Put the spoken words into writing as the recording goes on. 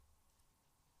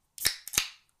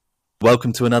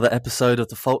Welcome to another episode of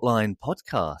the Faultline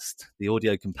podcast, the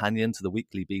audio companion to the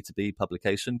weekly B2B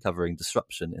publication covering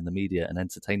disruption in the media and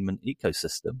entertainment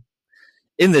ecosystem.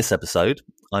 In this episode,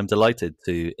 I'm delighted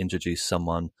to introduce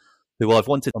someone who I've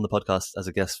wanted on the podcast as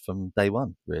a guest from day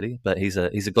one, really, but he's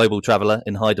a global traveler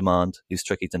in high demand who's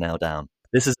tricky to nail down.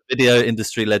 This is a video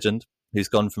industry legend who's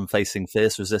gone from facing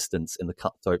fierce resistance in the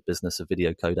cutthroat business of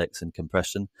video codecs and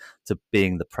compression to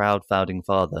being the proud founding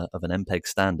father of an MPEG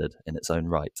standard in its own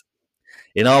right.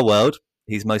 In our world,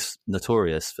 he's most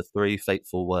notorious for three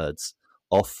fateful words: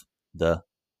 off the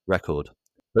record.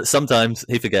 But sometimes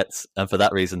he forgets, and for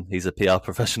that reason, he's a PR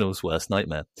professional's worst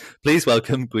nightmare. Please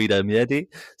welcome Guido Meardi,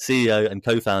 CEO and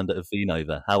co-founder of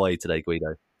vNova. How are you today,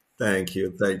 Guido? Thank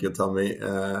you, Tommy.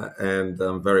 And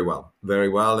very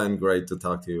well, and great to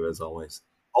talk to you as always.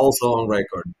 Also on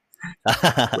record.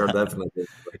 We're definitely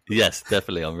yes,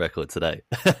 definitely on record today.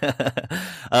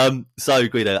 So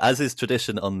Guido, as is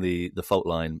tradition on the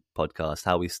Faultline podcast,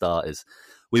 how we start is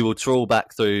we will trawl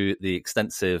back through the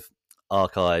extensive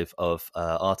archive of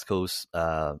articles,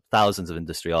 thousands of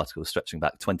industry articles stretching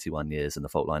back 21 years in the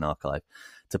Faultline archive,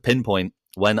 to pinpoint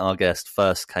when our guest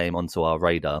first came onto our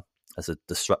radar as a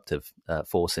disruptive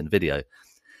force in video.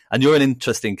 And you're an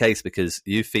interesting case because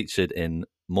you've featured in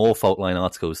more Faultline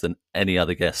articles than any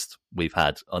other guest we've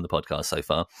had on the podcast so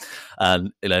far.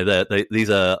 And, you know, these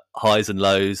are highs and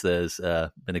lows. There's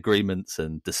been agreements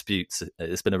and disputes.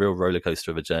 It's been a real roller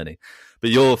coaster of a journey.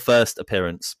 But your first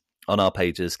appearance on our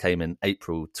pages came in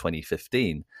April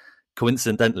 2015.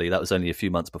 Coincidentally, that was only a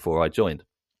few months before I joined.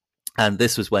 And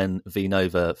this was when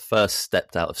vNova first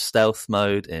stepped out of stealth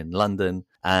mode in London.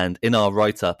 And in our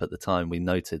write-up at the time, we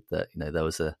noted that, you know, there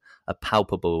was a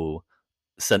palpable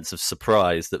sense of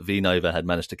surprise that vNova had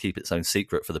managed to keep its own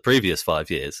secret for the previous 5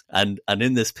 years. And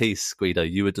in this piece, Guido,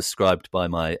 you were described by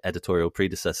my editorial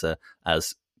predecessor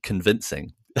as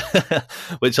convincing,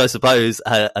 which I suppose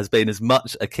has been as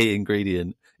much a key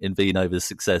ingredient in vNova's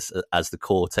success as the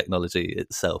core technology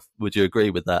itself. Would you agree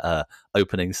with that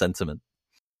opening sentiment?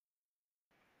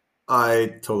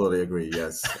 I totally agree.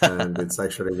 Yes, and it's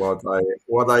actually what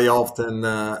I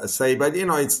often say. But you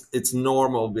know, it's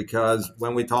normal because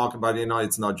when we talk about, you know,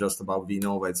 it's not just about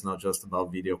vNova, it's not just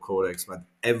about video codecs, but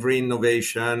every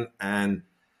innovation, and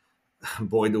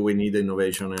boy, do we need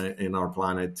innovation in our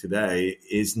planet today,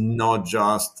 is not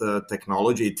just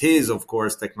technology. It is, of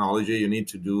course, technology. You need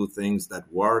to do things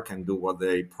that work and do what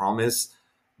they promise,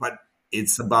 but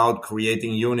it's about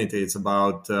creating unity. It's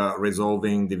about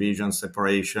resolving division,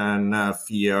 separation,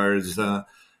 fears.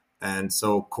 And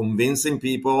so convincing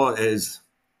people is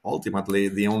ultimately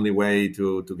the only way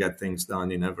to get things done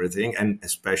in everything, and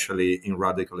especially in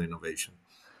radical innovation.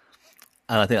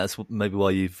 And I think that's maybe why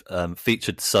you've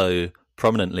featured so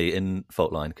prominently in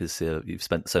Faultline, because you've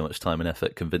spent so much time and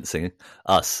effort convincing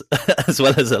us, as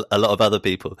well as a lot of other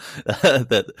people,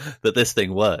 that this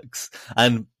thing works.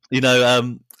 And, you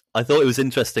know, I thought it was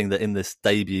interesting that in this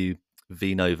debut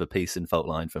vNova piece in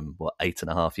Faultline from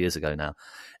 8.5 years ago now,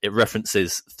 it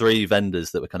references three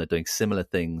vendors that were kind of doing similar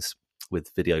things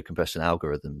with video compression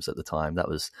algorithms at the time. That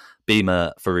was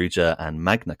Beamer, Faruja, and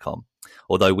Magnacom.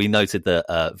 Although we noted that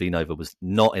vNova was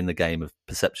not in the game of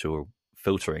perceptual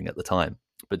filtering at the time.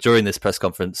 But during this press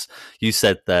conference, you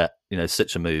said that, you know,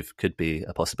 such a move could be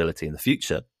a possibility in the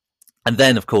future. And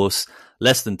then, of course,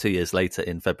 less than 2 years later,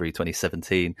 in February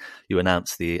 2017, you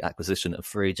announced the acquisition of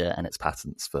Faruja and its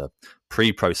patents for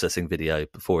pre-processing video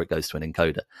before it goes to an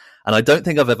encoder. And I don't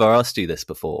think I've ever asked you this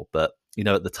before, but, you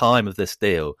know, at the time of this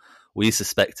deal, we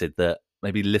suspected that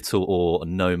maybe little or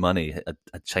no money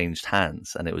had changed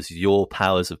hands, and it was your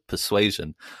powers of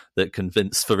persuasion that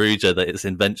convinced Faruja that its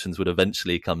inventions would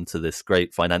eventually come to this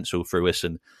great financial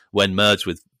fruition when merged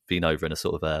with vNova in a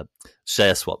sort of a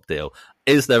share swap deal.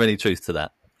 Is there any truth to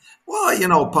that? Well, you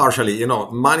know, partially, you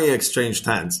know, money exchanged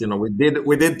hands. You know, we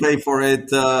did pay for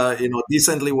it, you know,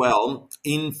 decently well.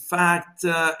 In fact,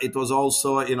 it was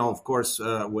also, you know, of course,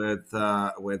 with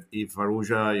Yves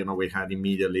Faruja, you know, we had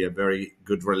immediately a very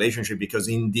good relationship because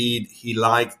indeed he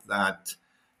liked that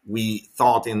we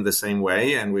thought in the same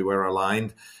way and we were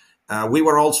aligned. We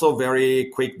were also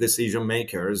very quick decision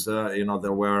makers. You know,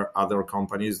 there were other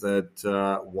companies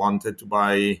that wanted to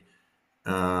buy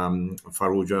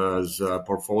Faruja's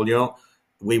portfolio.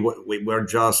 We were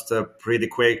just pretty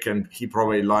quick, and he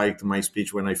probably liked my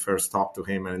speech when I first talked to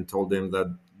him and told him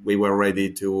that we were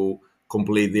ready to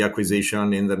complete the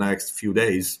acquisition in the next few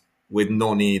days with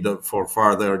no need for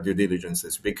further due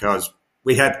diligences because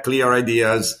we had clear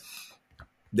ideas,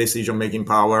 decision-making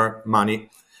power,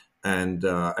 money. And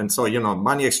so, you know,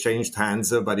 money exchanged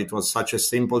hands, but it was such a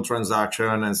simple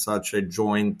transaction and such a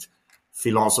joint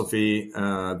philosophy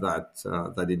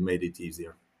that it made it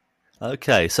easier.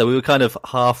 Okay, so we were kind of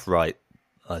half right,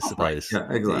 I suppose. Right.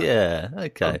 Yeah, exactly. Yeah,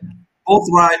 okay.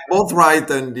 Both right,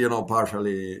 and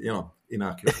partially,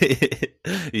 inaccurate.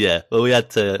 Yeah, well, we had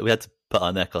to put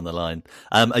our neck on the line.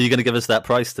 Are you going to give us that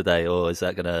price today, or is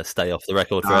that going to stay off the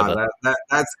record forever?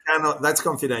 That's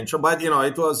confidential, but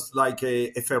it was like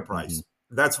a fair price.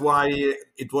 Mm-hmm. That's why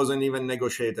it wasn't even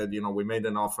negotiated. We made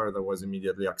an offer that was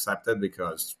immediately accepted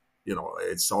because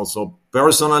it's also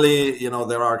personally,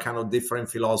 there are kind of different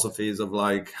philosophies of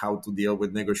like how to deal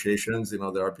with negotiations.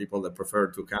 There are people that prefer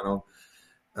to kind of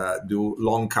do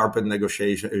long carpet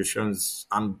negotiations.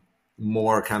 I'm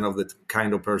more kind of the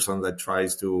kind of person that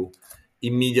tries to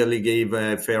immediately give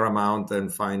a fair amount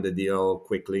and find a deal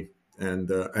quickly and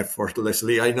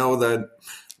effortlessly. I know that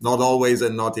not always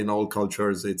and not in all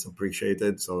cultures it's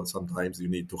appreciated. So sometimes you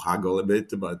need to haggle a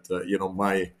bit, but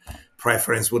my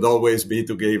preference would always be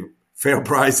to give fair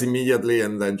price immediately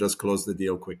and then just close the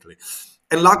deal quickly.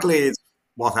 And luckily, it's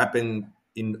what happened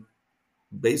in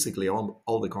basically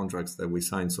all the contracts that we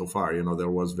signed so far. There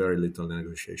was very little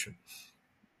negotiation.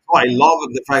 So I love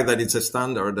the fact that it's a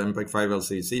standard MPEG 5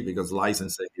 LCEVC because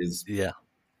licensing is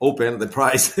open. The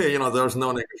price, there's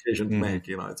no negotiation to make.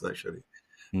 It's actually.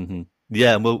 Mm-hmm.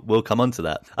 Yeah, and we'll come on to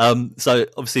that. So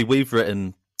obviously we've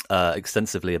written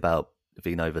extensively about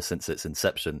vNova since its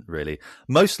inception, really,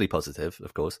 mostly positive,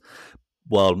 of course,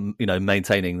 while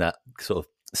maintaining that sort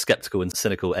of skeptical and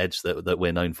cynical edge that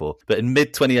we're known for. But in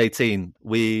mid 2018,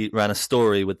 we ran a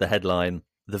story with the headline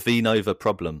 "The vNova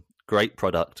Problem: Great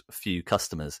Product, Few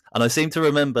Customers," and I seem to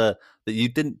remember that you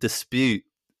didn't dispute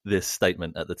this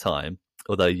statement at the time,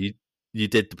 although you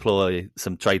did deploy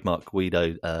some trademark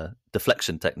Guido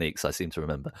deflection techniques, I seem to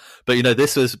remember. But,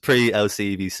 this was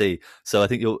pre-LCEVC, so I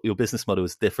think your business model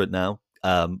is different now.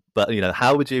 But,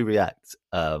 how would you react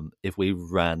if we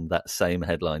ran that same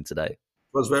headline today? It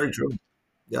was very true.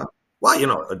 Yeah.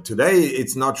 Well, today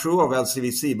it's not true of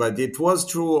LCEVC, but it was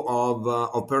true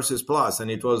of Perseus Plus,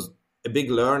 and it was a big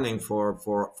learning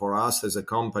for us as a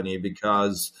company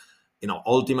because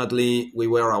ultimately we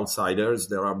were outsiders.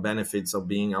 There are benefits of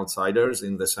being outsiders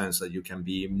in the sense that you can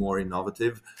be more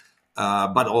innovative,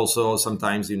 but also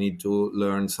sometimes you need to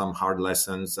learn some hard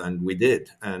lessons, and we did,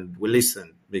 and we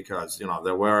listened because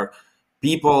there were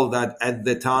people that at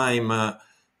the time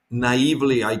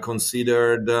naively I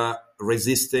considered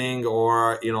resisting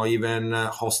or even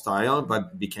hostile,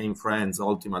 but became friends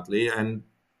ultimately, and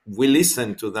we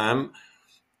listened to them,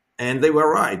 and they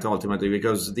were right ultimately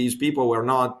because these people were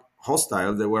not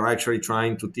hostile. They were actually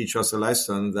trying to teach us a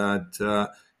lesson that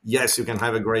yes, you can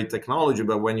have a great technology,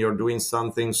 but when you're doing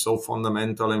something so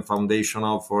fundamental and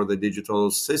foundational for the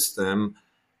digital system,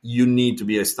 you need to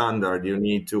be a standard. You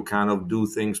need to kind of do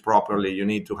things properly. You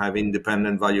need to have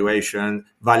independent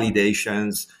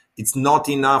validations. It's not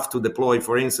enough to deploy.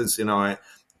 For instance,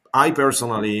 I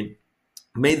personally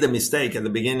made the mistake at the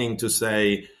beginning to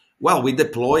say, well, we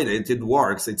deployed it. It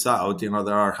works. It's out. There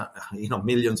are,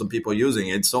 millions of people using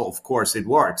it. So of course it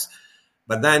works.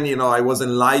 But then, I was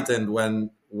enlightened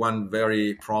when one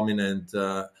very prominent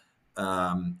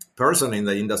person in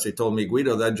the industry told me,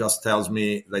 Guido, that just tells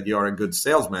me that you're a good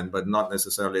salesman, but not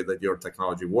necessarily that your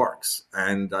technology works.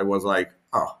 And I was like,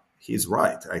 oh, he's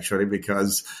right, actually,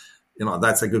 because,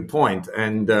 that's a good point.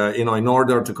 And, in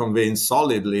order to convince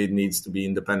solidly, it needs to be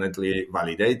independently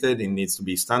validated. It needs to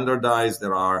be standardized.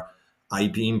 There are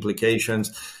IP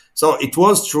implications. So it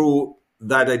was true,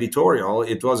 that editorial.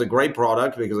 It was a great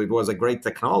product because it was a great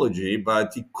technology,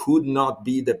 but it could not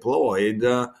be deployed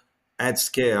at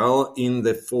scale in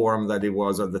the form that it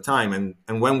was at the time.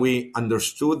 And when we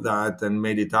understood that and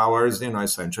made it ours,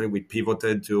 essentially we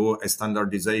pivoted to a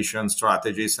standardization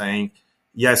strategy saying,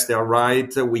 yes, they're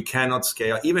right. We cannot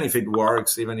scale, even if it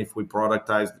works, even if we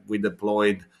productized, we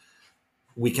deployed,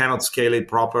 we cannot scale it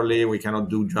properly. We cannot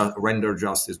do do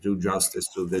justice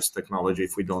to this technology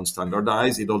if we don't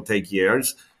standardize. It'll take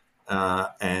years,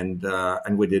 and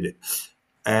we did it.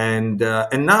 And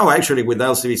now actually with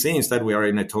LCEVC, instead we are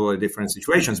in a totally different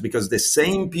situations because the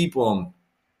same people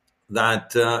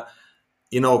that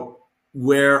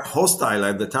were hostile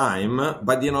at the time,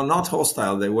 but not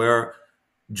hostile, they were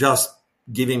just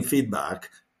giving feedback,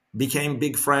 became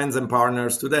big friends and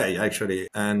partners today, actually.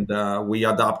 And we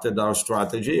adopted our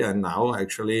strategy, and now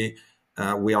actually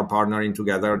we are partnering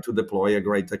together to deploy a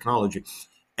great technology.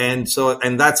 And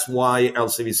that's why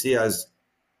LCEVC has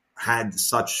had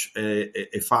such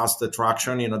a fast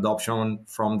attraction in adoption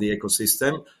from the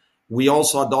ecosystem. We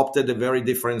also adopted a very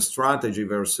different strategy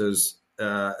versus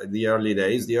the early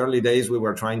days. The early days we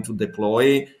were trying to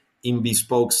deploy in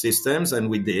bespoke systems, and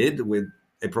we did with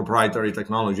a proprietary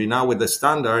technology. Now with the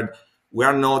standard, We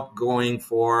are not going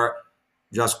for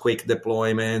just quick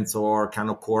deployments or kind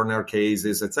of corner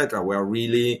cases, etc. We are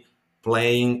really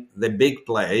playing the big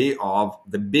play of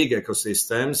the big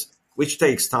ecosystems, which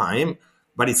takes time,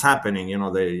 but it's happening.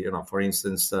 For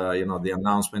instance, the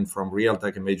announcement from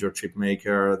Realtek, a major chip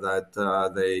maker,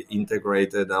 that they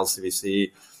integrated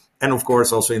LCEVC. And of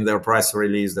course, also in their press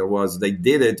release, they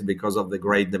did it because of the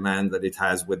great demand that it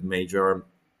has with major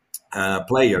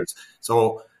players.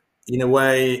 So in a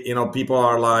way, people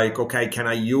are like, okay, can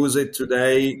I use it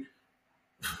today?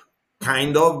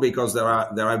 Kind of, because there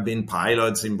have been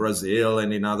pilots in Brazil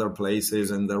and in other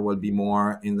places, and there will be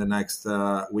more in the next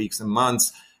weeks and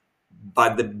months.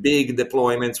 But the big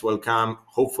deployments will come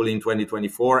hopefully in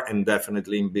 2024, and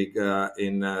definitely in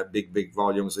big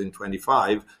volumes in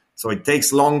 25. So it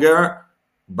takes longer,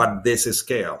 but this is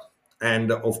scale.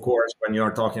 And of course, when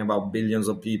you're talking about billions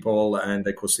of people and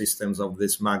ecosystems of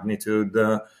this magnitude,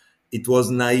 it was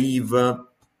naive.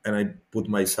 And I put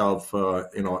myself,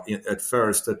 at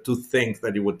first to think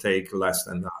that it would take less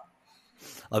than that.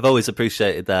 I've always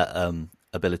appreciated that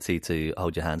ability to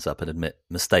hold your hands up and admit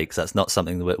mistakes. That's not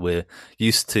something that we're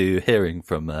used to hearing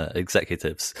from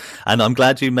executives. And I'm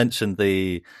glad you mentioned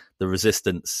the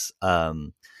resistance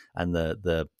and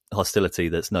the hostility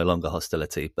that's no longer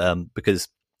hostility, because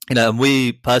and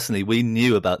we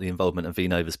knew about the involvement of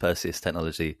vNova's Perseus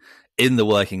technology in the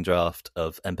working draft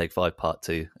of MPEG 5 Part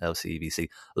 2 LCEVC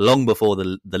long before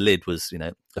the lid was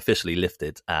officially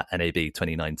lifted at NAB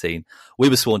 2019. We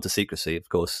were sworn to secrecy, of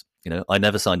course. I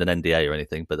never signed an NDA or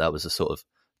anything, but that was a sort of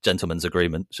gentleman's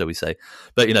agreement, shall we say.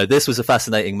 But this was a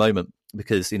fascinating moment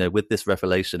because with this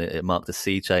revelation, it marked a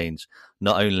sea change,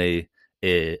 not only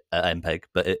at MPEG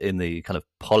but in the kind of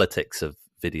politics of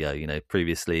video.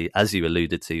 Previously, as you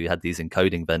alluded to, you had these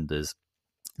encoding vendors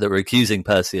that were accusing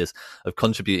Perseus of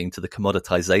contributing to the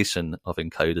commoditization of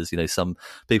encoders. Some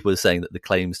people were saying that the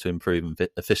claims to improve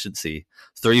efficiency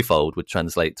threefold would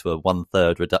translate to a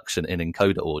 1/3 reduction in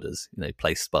encoder orders,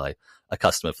 placed by a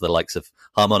customer for the likes of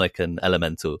Harmonic and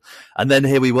Elemental. And then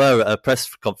here we were at a press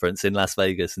conference in Las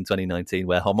Vegas in 2019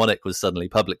 where Harmonic was suddenly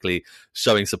publicly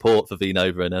showing support for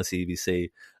vNova and LCEVC.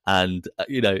 And,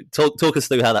 talk us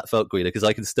through how that felt, Guido, because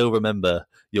I can still remember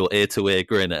your ear-to-ear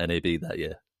grin at NAB that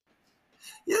year.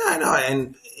 Yeah, I know.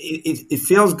 And it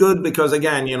feels good because,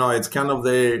 again, it's kind of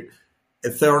the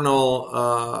eternal,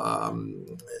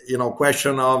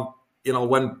 question of,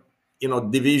 when,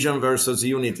 division versus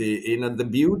unity. The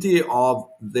beauty of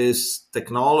this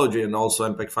technology and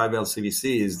also MPEG 5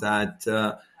 LCEVC is that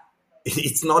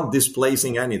it's not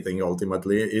displacing anything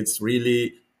ultimately. It's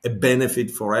really a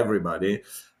benefit for everybody.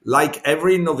 Like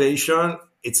every innovation,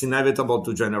 it's inevitable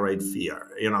to generate fear,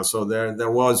 so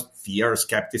there was fear,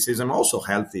 skepticism, also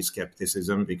healthy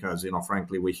skepticism, because,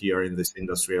 frankly, we hear in this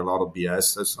industry a lot of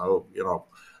BS. So,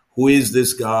 who is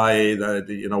this guy that,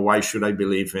 why should I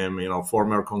believe him?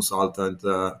 Former consultant,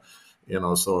 so,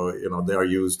 they are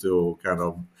used to kind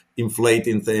of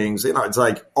inflating things. It's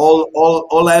like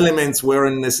all elements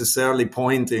weren't necessarily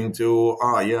pointing to,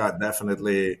 yeah,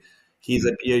 definitely he's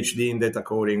a PhD in data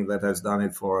coding that has done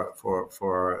it for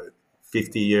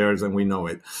 50 years, and we know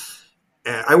it.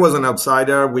 I was an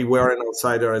outsider. We were an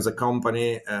outsider as a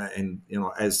company, and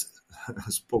as a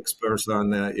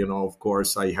spokesperson, of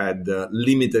course, I had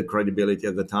limited credibility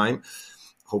at the time.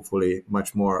 Hopefully,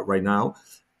 much more right now.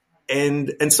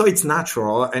 And so it's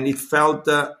natural, and it felt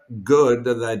good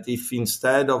that if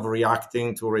instead of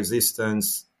reacting to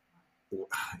resistance,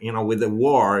 with a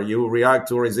war, you react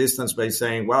to resistance by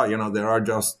saying, well, there are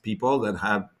just people that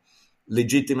have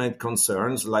legitimate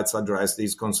concerns. Let's address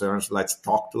these concerns. Let's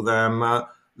talk to them.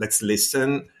 Let's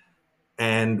listen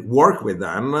and work with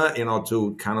them,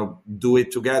 to kind of do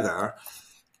it together.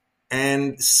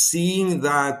 And seeing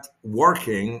that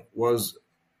working was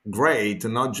great,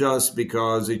 not just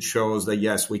because it shows that,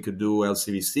 yes, we could do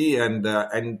LCEVC.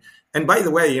 And by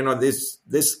the way,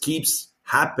 this keeps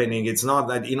happening. It's not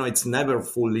that, it's never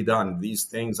fully done. These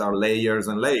things are layers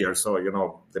and layers. So,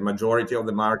 the majority of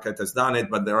the market has done it,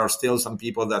 but there are still some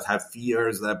people that have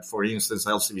fears that, for instance,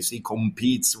 LCEVC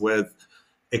competes with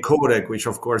a codec, which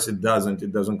of course it doesn't.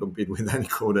 It doesn't compete with any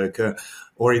codec,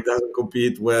 or it doesn't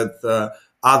compete with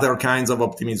other kinds of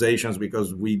optimizations,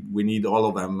 because we need all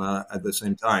of them at the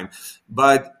same time.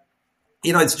 But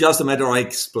it's just a matter of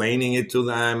explaining it to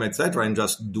them, etc., and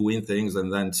just doing things.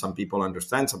 And then some people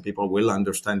understand, some people will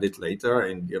understand it later.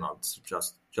 And, it's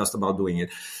just about doing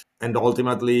it. And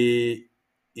ultimately,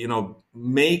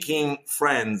 making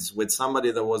friends with somebody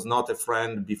that was not a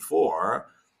friend before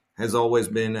has always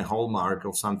been a hallmark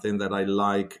of something that I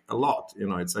like a lot.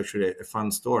 It's actually a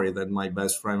fun story that my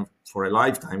best friend for a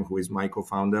lifetime, who is my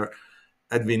co-founder,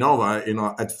 at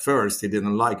Vinova, at first he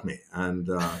didn't like me, and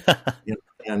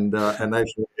and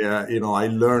actually, I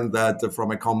learned that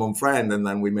from a common friend, and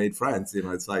then we made friends.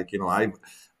 It's like,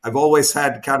 I've always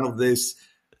had kind of this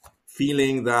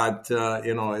feeling that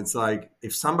it's like,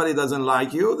 if somebody doesn't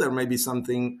like you, there may be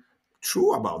something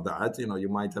true about that. You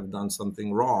might have done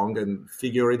something wrong, and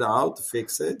figure it out,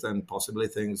 fix it, and possibly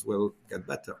things will get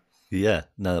better. Yeah,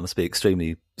 no, that must be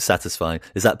extremely satisfying.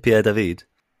 Is that Pierre David?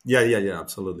 Yeah,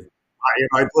 absolutely.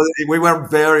 We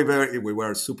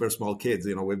were super small kids.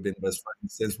 We've been best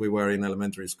friends since we were in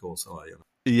elementary school. So,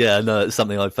 Yeah, no, it's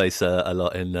something I face a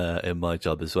lot in my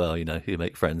job as well. You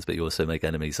make friends, but you also make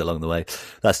enemies along the way.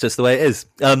 That's just the way it is.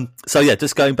 So yeah,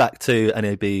 just going back to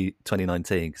NAB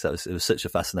 2019, because it was such a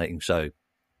fascinating show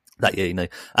that year.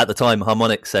 At the time,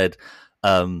 Harmonic said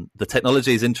the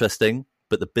technology is interesting,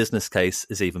 but the business case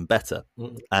is even better.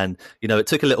 Mm-hmm. And it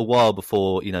took a little while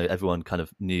before everyone kind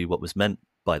of knew what was meant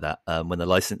by that. When the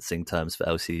licensing terms for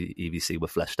LCEVC were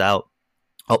fleshed out,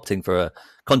 opting for a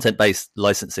content-based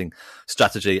licensing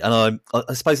strategy. And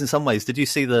I suppose in some ways, did you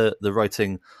see the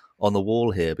writing on the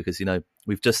wall here? Because,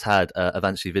 we've just had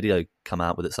Avanci Video come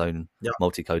out with its own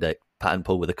multi-codec patent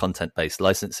pool with a content-based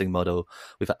licensing model.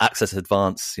 We've had Access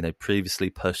Advance,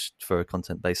 previously pushed for a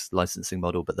content-based licensing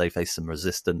model, but they face some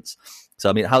resistance.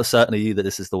 So, how certain are you that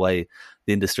this is the way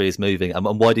the industry is moving? And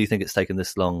why do you think it's taken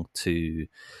this long to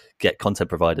get content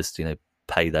providers to,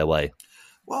 pay their way?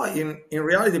 Well, in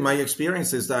reality, my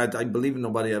experience is that I believe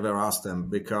nobody ever asked them,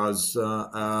 because,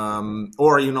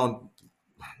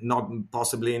 not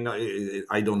possibly,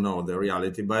 I don't know the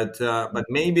reality, but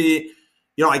maybe,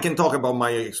 I can talk about my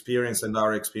experience and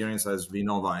our experience as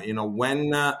Vinova.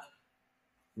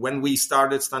 When we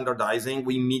started standardizing,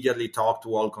 we immediately talked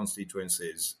to all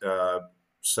constituencies,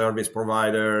 service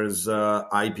providers,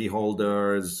 IP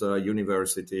holders,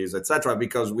 universities, etc.,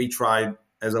 because we tried,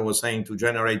 as I was saying, to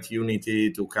generate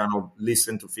unity, to kind of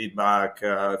listen to feedback,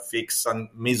 fix some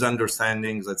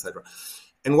misunderstandings, etc.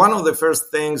 And one of the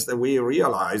first things that we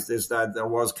realized is that there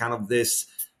was kind of this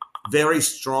very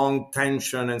strong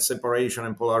tension and separation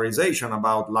and polarization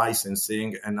about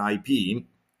licensing and IP,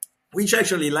 which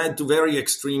actually led to very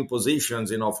extreme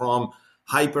positions, from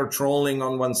hyper trolling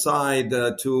on one side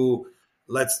to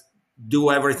let's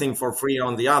do everything for free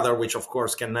on the other, which of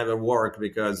course can never work,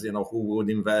 because, who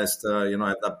would invest,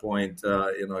 at that point,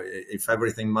 if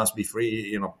everything must be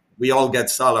free, we all get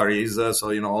salaries.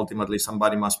 So, ultimately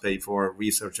somebody must pay for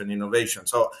research and innovation.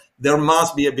 So there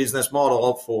must be a business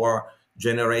model for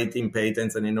generating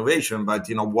patents and innovation, but,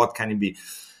 what can it be?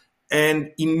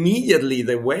 And immediately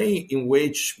the way in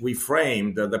which we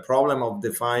framed the problem of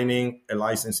defining a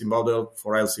licensing model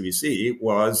for LCEVC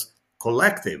was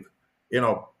collective,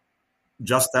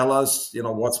 just tell us,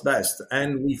 what's best.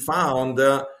 And we found,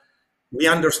 we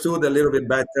understood a little bit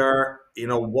better,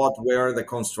 what were the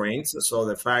constraints. So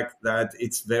the fact that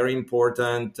it's very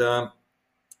important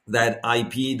that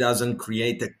IP doesn't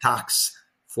create a tax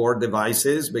for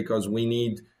devices, because we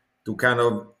need to kind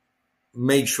of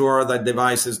make sure that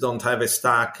devices don't have a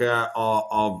stack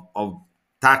of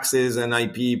taxes and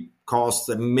IP costs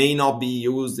that may not be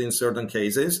used in certain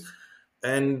cases.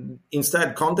 And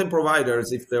instead, content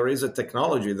providers, if there is a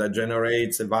technology that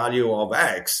generates a value of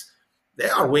X, they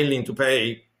are willing to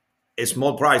pay a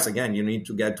small price. Again, you need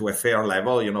to get to a fair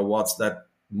level. What's that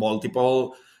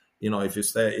multiple?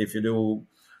 If you do,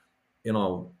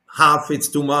 half, it's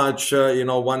too much,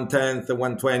 1/10,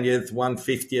 1/20th,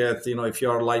 1/50th, if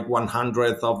you're like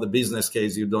 100th of the business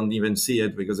case, you don't even see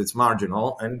it because it's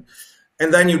marginal. And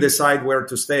then you decide where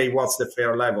to stay, what's the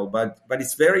fair level. But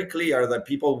it's very clear that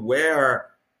people were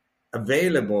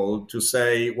available to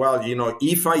say, well,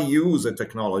 if I use a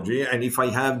technology and if I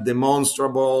have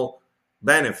demonstrable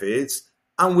benefits,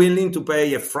 I'm willing to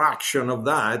pay a fraction of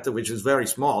that, which is very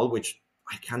small, which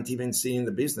I can't even see in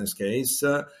the business case.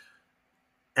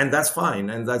 And that's fine.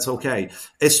 And that's okay.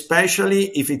 Especially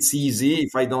if it's easy,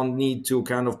 if I don't need to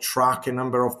kind of track a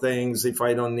number of things, if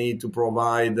I don't need to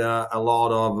provide a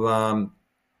lot of,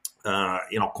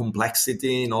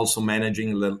 complexity in also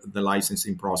managing the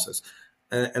licensing process.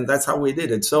 And that's how we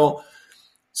did it. So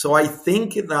I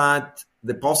think that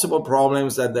the possible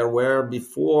problems that there were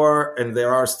before and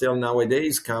there are still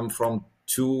nowadays come from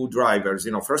two drivers.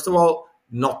 First of all,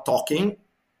 not talking.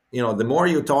 The more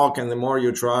you talk and the more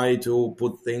you try to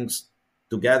put things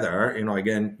together,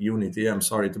 again, unity. I'm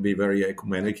sorry to be very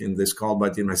ecumenic in this call,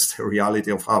 but, it's the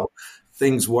reality of how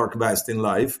things work best in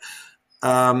life.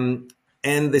 And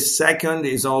the second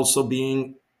is also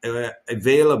being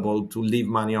available to leave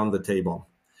money on the table.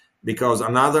 Because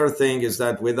another thing is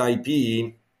that with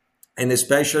IP, and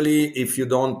especially if you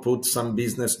don't put some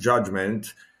business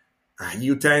judgment,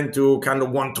 you tend to kind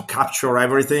of want to capture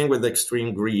everything with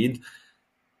extreme greed.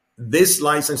 This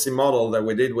licensing model that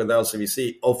we did with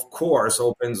LCEVC, of course,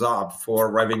 opens up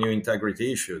for revenue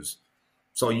integrity issues.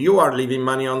 So you are leaving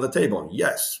money on the table.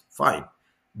 Yes, fine.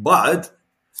 But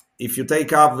if you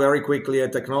take up very quickly a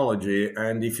technology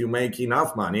and if you make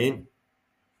enough money,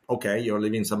 okay, you're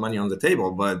leaving some money on the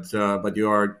table, but you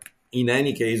are in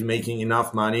any case making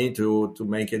enough money to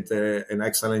make it an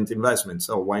excellent investment.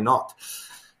 So why not?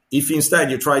 If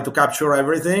instead you try to capture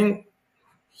everything,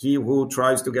 he who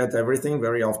tries to get everything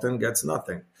very often gets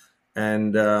nothing.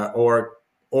 And or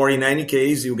in any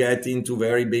case, you get into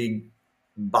very big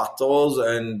battles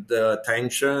and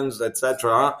tensions,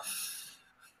 etc.,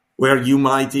 where you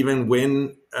might even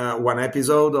win one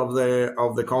episode of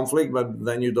the conflict, but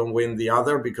then you don't win the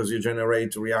other because you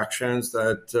generate reactions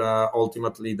that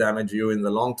ultimately damage you in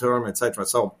the long term, etc.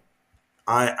 So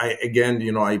I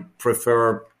again, I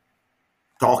prefer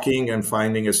talking and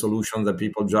finding a solution that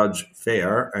people judge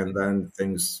fair, and then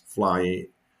things fly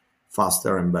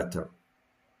faster and better.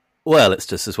 Well, it's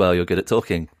just as well you're good at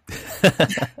talking.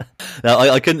 Now,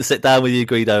 I couldn't sit down with you,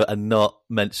 Guido, and not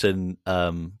mention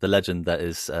the legend that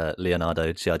is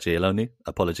Leonardo Ciargioloni.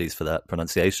 Apologies for that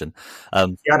pronunciation.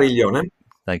 Ciargioloni.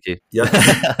 Thank you. Yeah,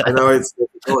 I know it's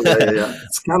difficult. Yeah.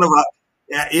 It's kind of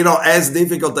as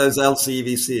difficult as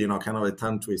LCEVC, kind of a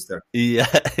tongue twister. Yeah,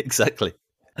 exactly.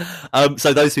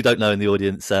 So those who don't know in the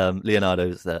audience, Leonardo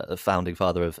is the founding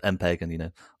father of MPEG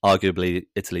and, arguably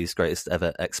Italy's greatest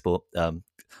ever export,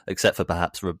 except for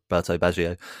perhaps Roberto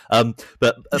Baggio.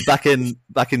 But back in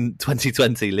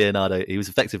 2020, Leonardo, he was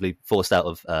effectively forced out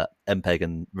of MPEG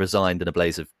and resigned in a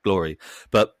blaze of glory.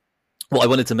 But what I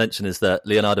wanted to mention is that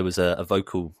Leonardo was a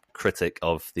vocal critic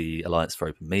of the Alliance for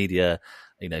Open Media.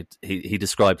 He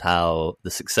described how the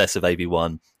success of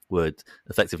AV1 would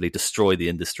effectively destroy the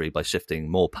industry by shifting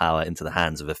more power into the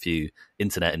hands of a few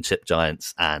internet and chip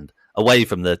giants and away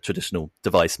from the traditional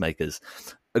device makers.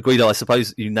 Guido, I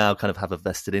suppose you now kind of have a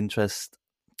vested interest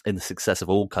in the success of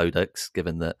all codecs,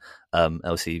 given that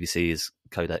LCEVC is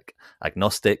codec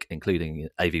agnostic, including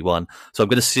AV1. So I'm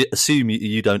going to assume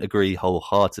you don't agree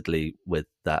wholeheartedly with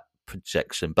that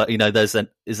projection, but is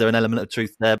there an element of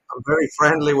truth there? I'm very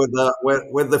friendly with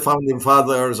the founding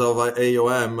fathers of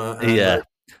AOM. Yeah.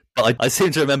 But I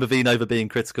seem to remember Vinova being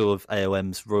critical of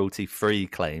AOM's royalty-free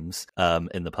claims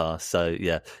in the past. So,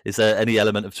 yeah, is there any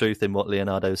element of truth in what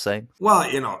Leonardo is saying? Well,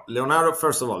 Leonardo,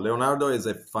 first of all, Leonardo is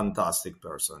a fantastic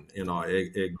person,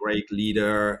 a great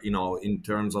leader, in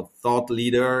terms of thought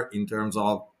leader, in terms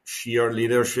of sheer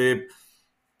leadership.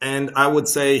 And I would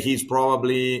say he's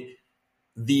probably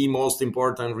the most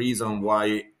important reason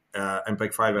why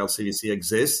MPEG 5 LCEVC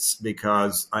exists,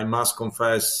 because I must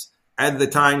confess, at the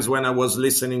times when I was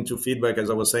listening to feedback,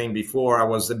 as I was saying before, I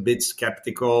was a bit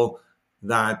skeptical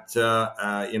that,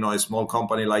 a small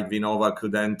company like Vinova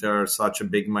could enter such a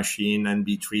big machine and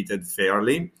be treated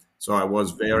fairly. So I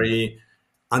was very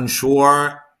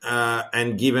unsure,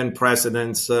 and given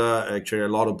precedents, actually a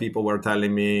lot of people were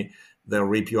telling me they'll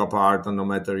rip you apart no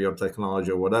matter your technology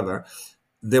or whatever.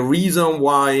 The reason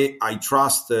why I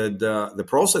trusted the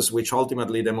process, which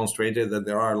ultimately demonstrated that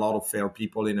there are a lot of fair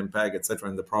people in MPEG, etc.,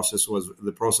 and the process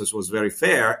was very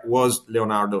fair, was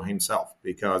Leonardo himself.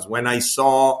 Because when I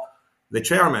saw the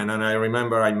chairman, and I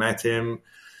remember I met him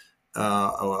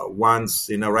once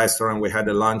in a restaurant, we had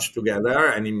a lunch together,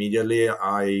 and immediately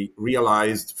I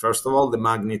realized, first of all, the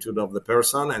magnitude of the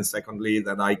person, and secondly,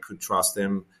 that I could trust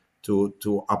him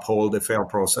to uphold a fair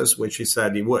process, which he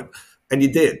said he would, and he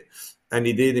did. And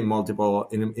he did in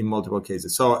multiple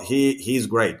cases. So he's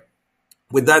great.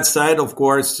 With that said, of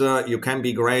course, you can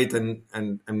be great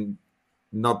and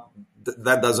not.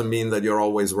 That doesn't mean that you're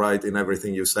always right in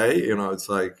everything you say. It's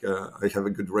like I have a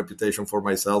good reputation for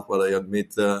myself, but I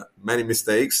admit many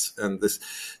mistakes.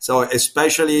 So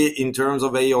especially in terms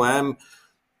of AOM,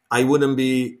 I wouldn't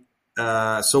be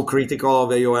so critical of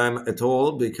AOM at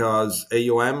all, because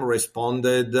AOM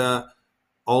responded.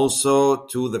 Also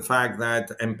to the fact that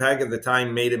MPEG at the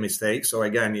time made a mistake. So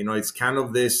again, it's kind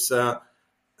of this,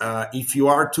 if you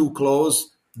are too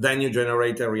close, then you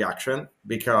generate a reaction,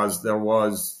 because there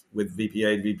was with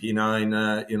VP8,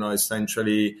 VP9,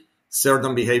 essentially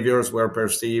certain behaviors were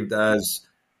perceived as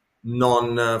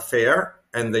non-fair,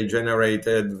 and they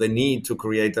generated the need to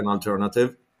create an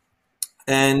alternative.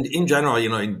 And in general,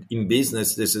 in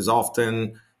business, this is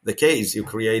often the case. You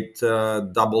create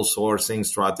double sourcing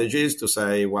strategies to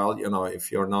say, well,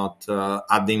 if you're not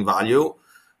adding value,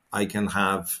 I can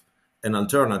have an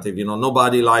alternative.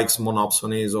 Nobody likes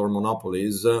monopsonies or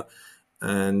monopolies,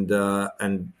 and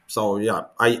so yeah,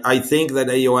 I think that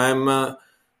AOM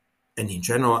And in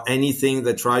general, anything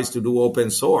that tries to do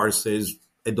open source is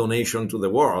a donation to the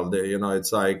world.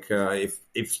 It's like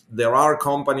if there are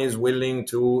companies willing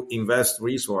to invest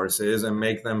resources and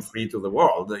make them free to the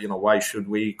world, why should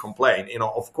we complain?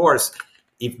 Of course,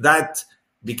 if that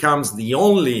becomes the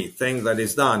only thing that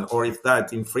is done, or if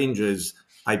that infringes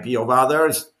IP of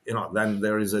others, then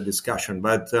there is a discussion.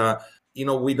 But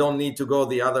we don't need to go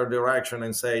the other direction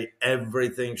and say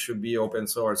everything should be open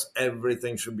source,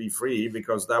 everything should be free,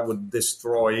 because that would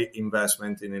destroy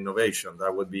investment in innovation.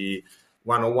 That would be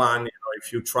 101.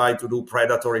 If you try to do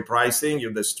predatory pricing,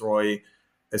 you destroy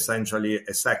essentially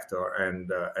a sector.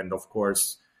 And of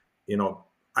course,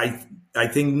 I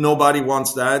think nobody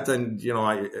wants that. And,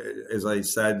 as I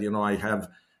said, I have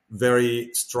very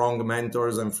strong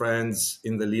mentors and friends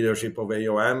in the leadership of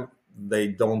AOM. They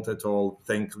don't at all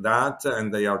think that,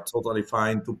 and they are totally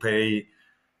fine to pay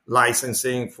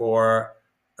licensing for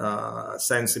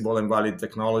sensible and valid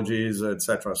technologies,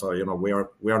 etc. So,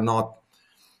 we are not,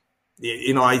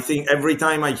 I think every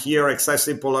time I hear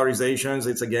excessive polarizations,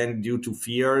 it's again due to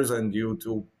fears and due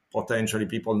to potentially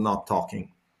people not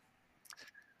talking.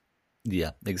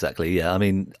 Yeah, exactly. Yeah, I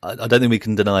mean, I don't think we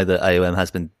can deny that AOM has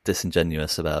been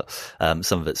disingenuous about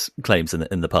some of its claims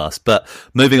in the past. But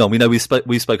moving on, we know we've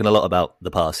spoken a lot about the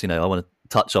past. I want to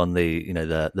touch on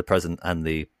the present and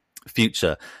the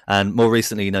future. And more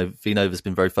recently, Vnova's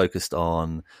been very focused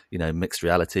on mixed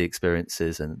reality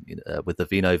experiences, and with the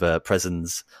Vnova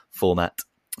Presence format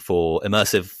for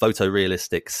immersive,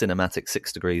 photorealistic, cinematic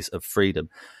 6 degrees of freedom.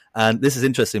 And this is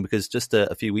interesting because just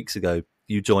a few weeks ago,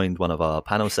 you joined one of our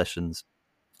panel sessions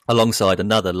alongside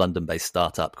another London-based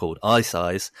startup called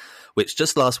iSize, which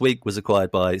just last week was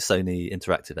acquired by Sony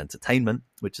Interactive Entertainment,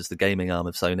 which is the gaming arm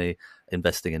of Sony,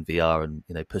 investing in VR and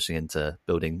pushing into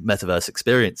building metaverse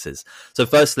experiences. So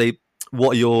firstly,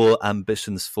 what are your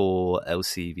ambitions for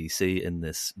LCEVC in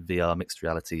this VR mixed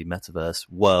reality metaverse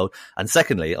world? And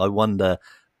secondly, I wonder,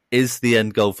 is the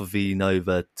end goal for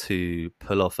Vnova to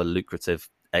pull off a lucrative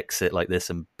exit like this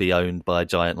and be owned by a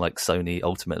giant like Sony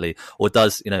ultimately, or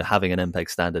does having an MPEG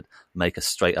standard make a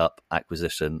straight up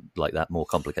acquisition like that more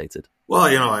complicated? Well,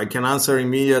 I can answer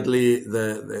immediately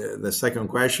the second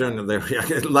question,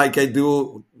 like I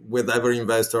do with every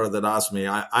investor that asks me.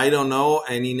 I don't know,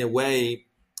 and in a way,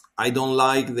 I don't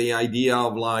like the idea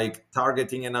of like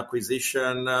targeting an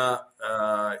acquisition,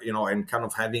 and kind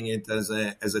of having it as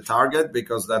a target,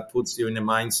 because that puts you in a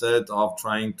mindset of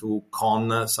trying to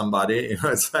con somebody.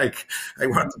 It's like, I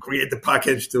want to create a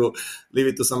package to leave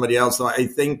it to somebody else. So I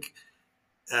think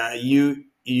you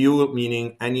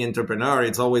meaning any entrepreneur,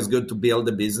 it's always good to build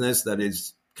a business that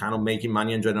is kind of making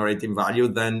money and generating value.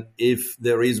 Then if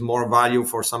there is more value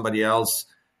for somebody else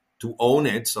to own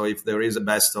it, so if there is a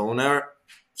best owner,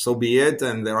 so be it,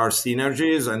 and there are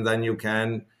synergies, and then you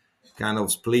can kind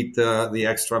of split the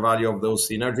extra value of those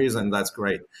synergies, and that's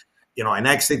great. An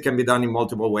exit can be done in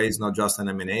multiple ways, not just an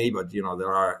M&A, but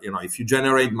there are, if you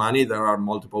generate money, there are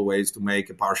multiple ways to make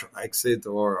a partial exit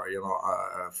or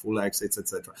full exits,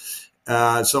 etc.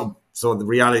 So the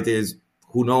reality is,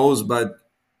 who knows, but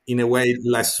in a way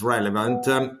less relevant.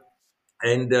 Owning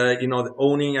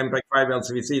MPEG 5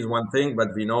 LCEVC is one thing, but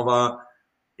Vnova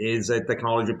is a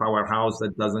technology powerhouse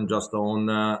that doesn't just own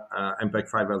MPEG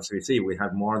 5 LCEVC. We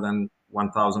have more than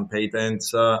 1,000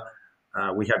 patents.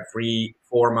 We have free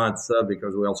formats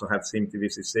because we also have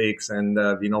SIMTVC6 and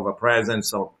Vnova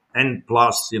Presence. So, and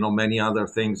plus, many other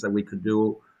things that we could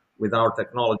do with our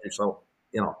technology. So,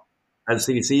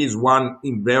 LCEVC is one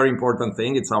very important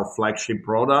thing. It's our flagship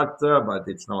product, but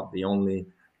it's not the only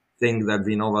thing that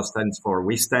Vnova stands for.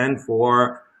 We stand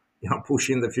for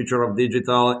pushing the future of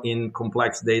digital in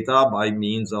complex data by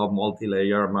means of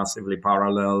multi-layer, massively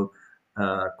parallel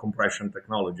compression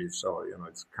technology. So,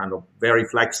 it's kind of very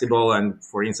flexible. And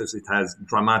for instance, it has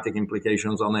dramatic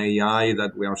implications on AI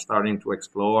that we are starting to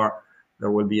explore.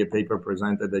 There will be a paper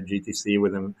presented at GTC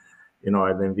with at the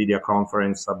NVIDIA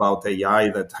conference about AI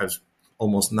that has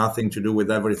almost nothing to do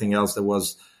with everything else that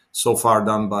was so far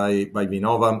done by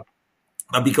Vnova.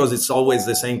 Because it's always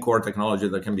the same core technology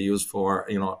that can be used for,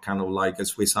 kind of like a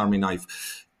Swiss Army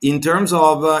knife. In terms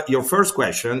of your first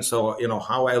question, so,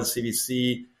 how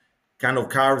LCEVC kind of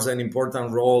carves an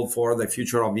important role for the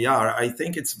future of VR, I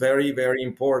think it's very, very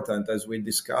important, as we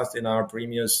discussed in our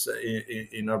previous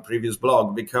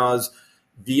blog, because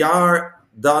VR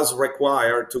does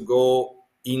require to go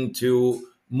into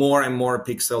more and more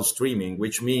pixel streaming,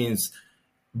 which means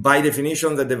by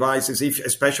definition, the devices,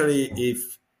 especially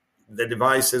if the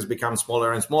devices become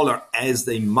smaller and smaller, as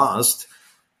they must,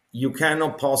 you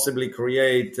cannot possibly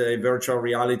create a virtual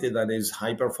reality that is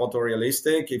hyper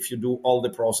photorealistic if you do all the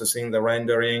processing, the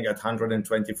rendering at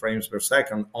 120 frames per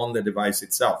second on the device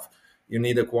itself. You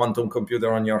need a quantum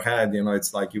computer on your head.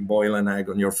 It's like you boil an egg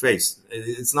on your face.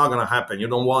 It's not going to happen. You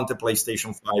don't want a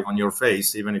PlayStation 5 on your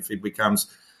face. Even if it becomes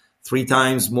 3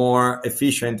 times more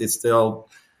efficient, it's still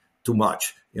too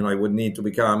much. It would need to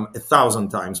become 1,000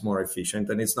 times more efficient,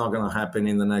 and it's not going to happen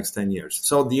in the next 10 years.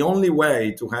 So the only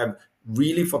way to have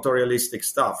really photorealistic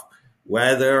stuff,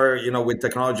 whether, with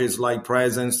technologies like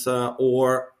Presence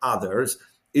or others,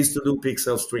 is to do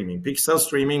pixel streaming. Pixel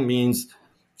streaming means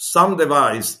some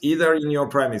device either in your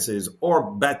premises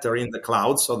or better in the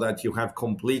cloud, so that you have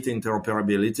complete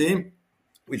interoperability,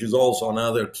 which is also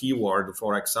another keyword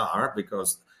for XR,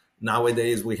 because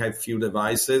nowadays we have few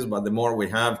devices, but the more we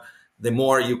have, the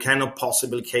more you cannot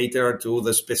possibly cater to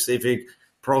the specific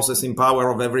processing power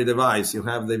of every device. You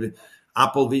have the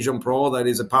Apple Vision Pro that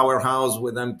is a powerhouse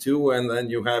with M2, and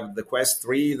then you have the Quest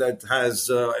 3 that has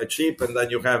a chip, and then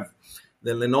you have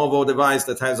the Lenovo device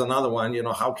that has another one.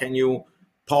 How can you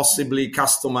possibly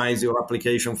customize your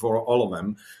application for all of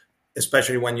them,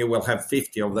 especially when you will have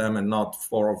 50 of them and not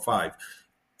 4 or 5.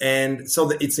 And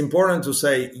so it's important to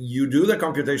say you do the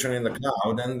computation in the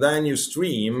cloud, and then you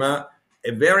stream a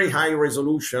very high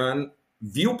resolution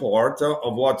viewport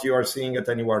of what you are seeing at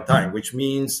any one time, which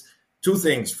means 2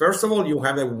 things. First of all, you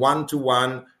have a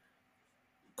one-to-one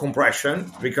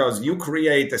compression, because you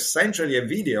create essentially a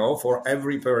video for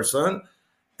every person,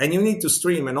 and you need to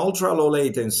stream an ultra low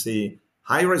latency,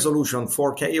 high resolution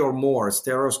 4K or more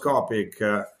stereoscopic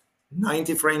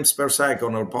 90 frames per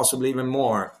second or possibly even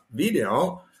more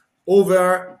video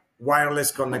over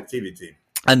wireless connectivity.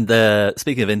 And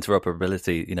speaking of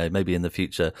interoperability, maybe in the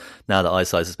future, now that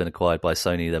iSize has been acquired by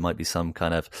Sony, there might be some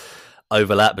kind of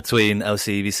overlap between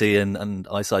LCEVC and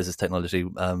iSize's technology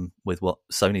with what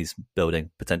Sony's building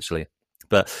potentially.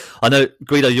 But I know,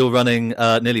 Guido, you're running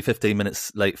nearly 15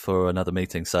 minutes late for another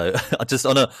meeting. So just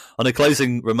on a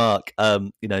closing remark,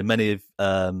 many of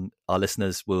our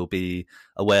listeners will be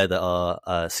aware that our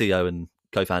CEO and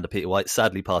co-founder Peter White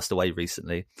sadly passed away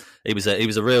recently. He was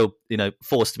a real,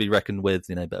 force to be reckoned with,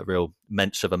 but a real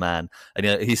mensch of a man.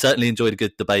 And he certainly enjoyed a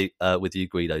good debate with you,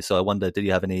 Guido. So I wonder, did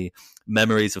you have any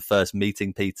memories of first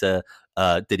meeting Peter?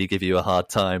 Did he give you a hard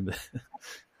time?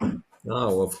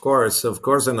 No, of course,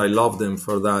 and I loved him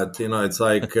for that. It's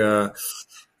like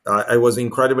I was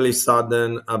incredibly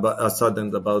saddened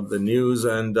about the news,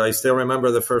 and I still remember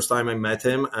the first time I met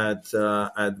him at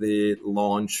the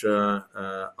launch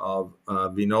of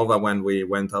Vinova when we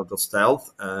went out of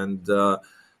stealth, and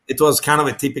it was kind of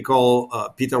a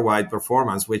typical Peter White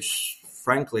performance, which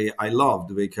frankly I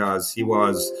loved, because he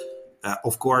was,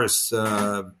 of course,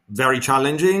 very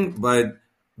challenging, but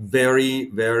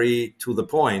very, very to the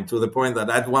point that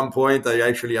at one point I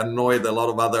actually annoyed a lot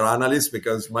of other analysts,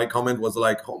 because my comment was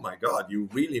like, "Oh my God, you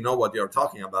really know what you're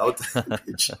talking about,"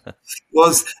 which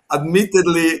was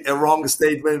admittedly a wrong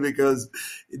statement, because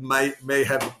it may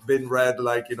have been read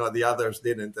like, the others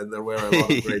didn't, and there were a lot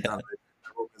of great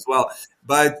analysts as well.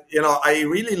 But, I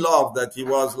really loved that he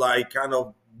was like kind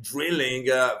of drilling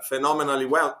phenomenally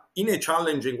well in a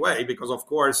challenging way, because of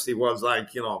course he was like,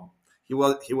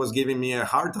 he was giving me a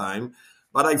hard time,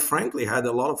 but I frankly had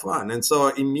a lot of fun. And so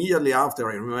immediately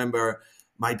after, I remember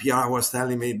my PR was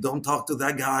telling me, "Don't talk to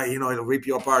that guy, it'll rip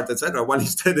you apart, etc." Well,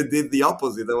 instead it did the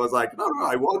opposite. I was like, no,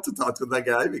 I want to talk to that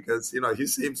guy, because, he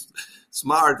seems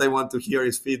smart. I want to hear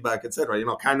his feedback, etc.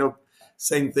 Kind of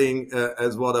same thing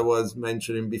as what I was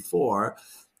mentioning before.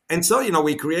 And so,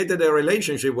 we created a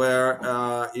relationship where,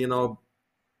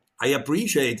 I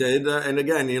appreciated, and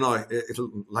again,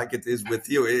 like it is with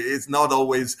you, it's not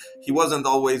always, he wasn't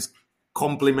always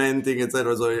complimenting,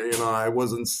 etc. So, I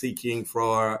wasn't seeking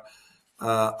for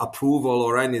approval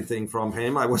or anything from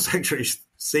him. I was actually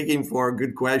seeking for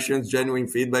good questions, genuine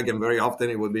feedback, and very often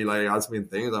it would be like, ask me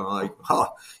things. I'm like,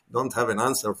 don't have an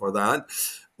answer for that.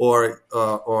 Or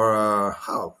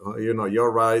how,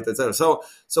 you're right, etc. So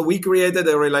we created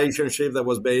a relationship that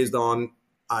was based on,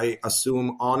 I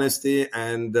assume, honesty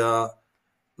and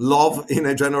love in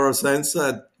a general sense,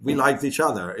 that we liked each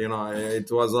other.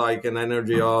 It was like an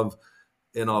energy of,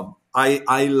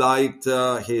 I liked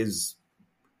his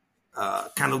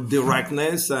kind of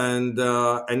directness and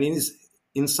his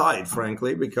insight,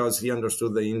 frankly, because he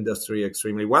understood the industry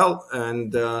extremely well.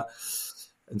 And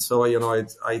so,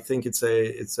 I think it's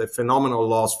a phenomenal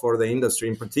loss for the industry.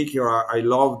 In particular, I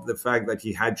loved the fact that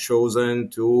he had chosen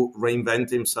to reinvent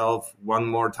himself one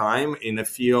more time in a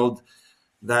field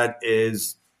that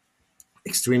is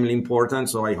extremely important.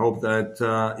 So I hope that,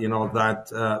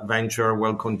 that venture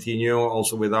will continue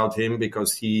also without him,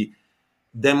 because he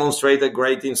demonstrated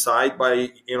great insight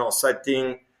by,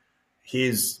 setting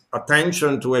his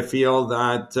attention to a field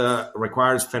that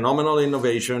requires phenomenal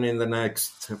innovation in the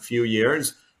next few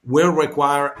years, will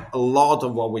require a lot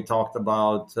of what we talked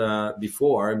about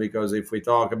before, because if we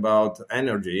talk about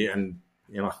energy, and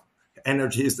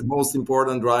energy is the most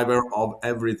important driver of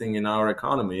everything in our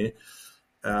economy,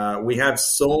 we have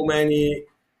so many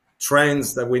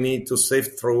trends that we need to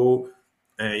sift through,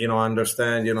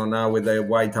 understand, now with the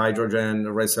white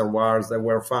hydrogen reservoirs that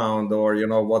were found, or,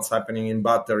 what's happening in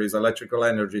batteries, electrical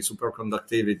energy,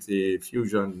 superconductivity,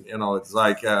 fusion, it's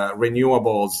like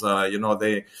renewables,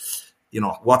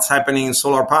 what's happening in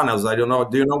solar panels. I don't know.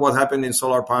 Do you know what happened in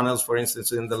solar panels, for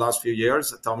instance, in the last few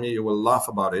years? Tell me, you will laugh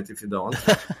about it if you don't.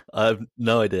 I have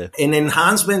no idea. An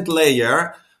enhancement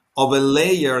layer of a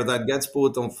layer that gets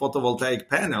put on photovoltaic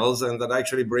panels, and that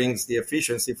actually brings the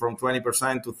efficiency from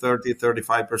 20% to 30,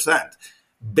 35%.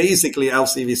 Basically,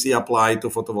 LCEVC applied to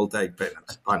photovoltaic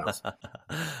panels.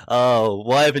 Oh,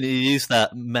 why haven't you used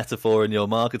that metaphor in your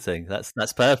marketing? That's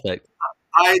perfect.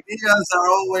 Ideas are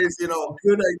always,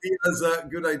 good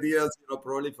ideas,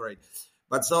 proliferate.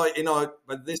 But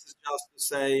but this is just to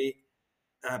say,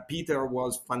 Peter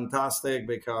was fantastic,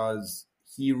 because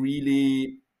he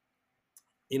really,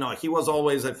 he was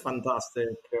always a fantastic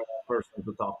person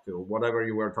to talk to, whatever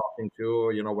you were talking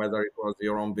to, whether it was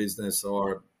your own business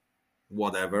or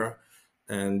whatever.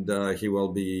 And he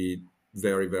will be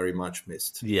very, very much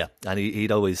missed. Yeah, and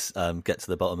he'd always get to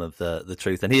the bottom of the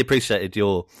truth. And he appreciated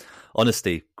your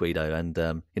honesty, Guido.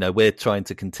 And, we're trying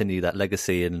to continue that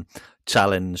legacy and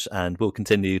challenge, and we'll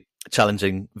continue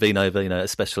challenging VNova,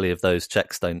 especially if those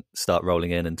checks don't start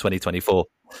rolling in 2024.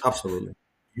 Absolutely.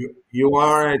 You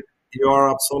are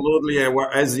absolutely,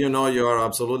 as you know, you are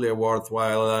absolutely a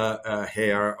worthwhile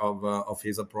hair of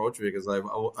his approach, because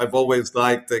I've always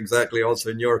liked, exactly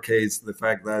also in your case, the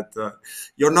fact that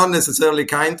you're not necessarily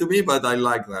kind to me, but I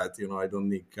like that. I don't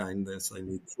need kindness, I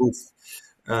need truth,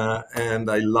 and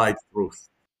I like truth.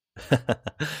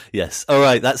 Yes. All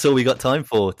right. That's all we got time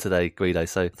for today, Guido.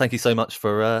 So thank you so much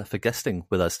for guesting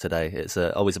with us today. It's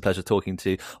always a pleasure talking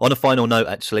to you. On a final note,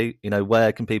 actually,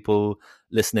 where can people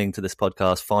listening to this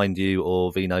podcast find you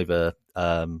or VNova,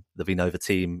 the VNova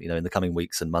team, in the coming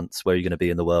weeks and months? Where are you going to be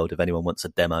in the world if anyone wants a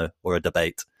demo or a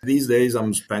debate? These days,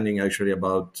 I'm spending actually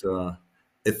about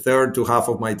a third to half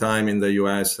of my time in the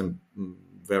US, and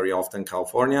very often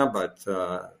California, but,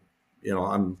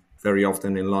 I'm very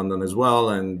often in London as well.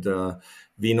 And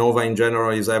VNova in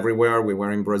general is everywhere. We were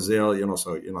in Brazil,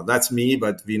 so, that's me,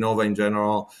 but VNova in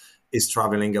general is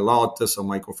traveling a lot. So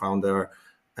my co-founder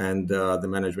and the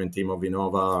management team of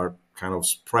VNova are kind of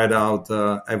spread out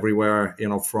everywhere,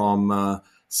 from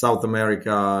South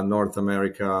America, North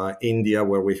America, India,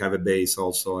 where we have a base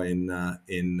also in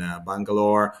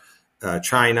Bangalore,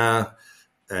 China,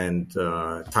 and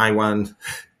Taiwan,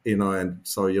 and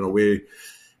so,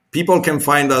 people can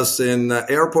find us in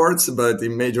airports, but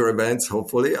in major events,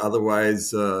 hopefully.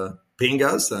 Otherwise, ping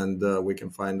us, and we can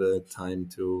find a time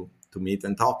to meet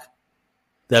and talk.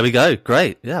 There we go.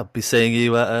 Great. Yeah, I'll be seeing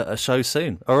you at a show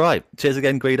soon. All right. Cheers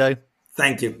again, Guido.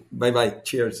 Thank you. Bye-bye.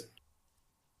 Cheers.